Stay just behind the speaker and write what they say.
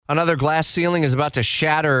Another glass ceiling is about to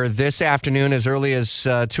shatter this afternoon as early as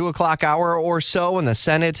 2 o'clock hour or so when the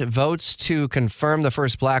Senate votes to confirm the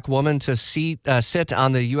first black woman to sit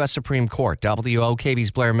on the U.S. Supreme Court.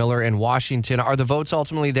 WOKV's Blair Miller in Washington. Are the votes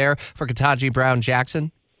ultimately there for Ketanji Brown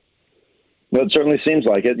Jackson? Well, it certainly seems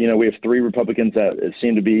like it. You know, we have three Republicans that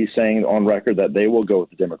seem to be saying on record that they will go with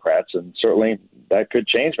the Democrats, and certainly that could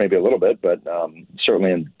change maybe a little bit, but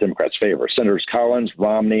certainly in Democrats' favor. Senators Collins,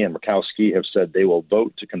 Romney, and Murkowski have said they will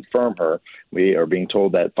vote to confirm her. We are being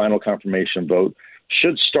told that final confirmation vote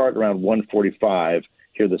should start around 1:45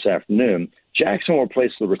 here this afternoon. Jackson will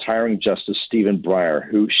replace the retiring Justice Stephen Breyer,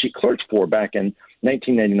 who she clerked for back in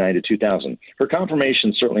 1999 to 2000. Her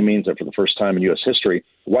confirmation certainly means that for the first time in U.S. history,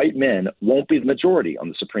 white men won't be the majority on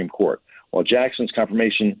the Supreme Court. While Jackson's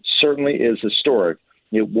confirmation certainly is historic,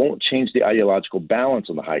 it won't change the ideological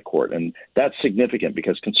balance on the high court. And that's significant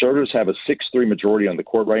because conservatives have a 6-3 majority on the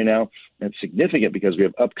court right now. And it's significant because we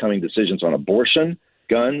have upcoming decisions on abortion,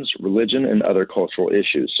 guns, religion, and other cultural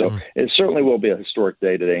issues. So it certainly will be a historic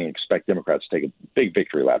day today, and expect Democrats to take a big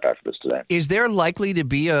victory lap after this today. Is there likely to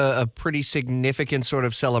be a pretty significant sort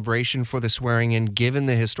of celebration for the swearing in, given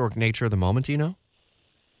the historic nature of the moment, do you know?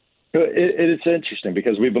 It's interesting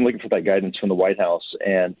because we've been looking for that guidance from the White House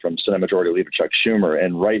and from Senate Majority Leader Chuck Schumer.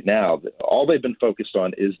 And right now, all they've been focused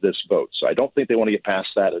on is this vote. So I don't think they want to get past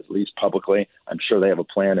that, at least publicly. I'm sure they have a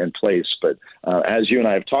plan in place. But as you and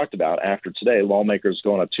I have talked about, after today, lawmakers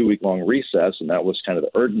go on a 2-week-long recess, and that was kind of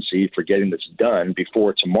the urgency for getting this done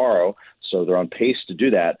before tomorrow. So they're on pace to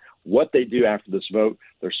do that. What they do after this vote,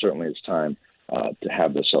 there certainly is time to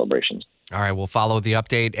have those celebrations. All right, we'll follow the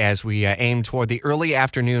update as we aim toward the early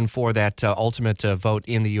afternoon for that ultimate vote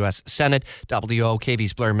in the U.S. Senate.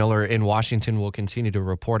 WOKV's Blair Miller in Washington will continue to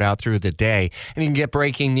report out through the day. And you can get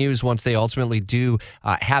breaking news once they ultimately do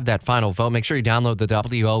have that final vote. Make sure you download the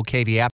WOKV app.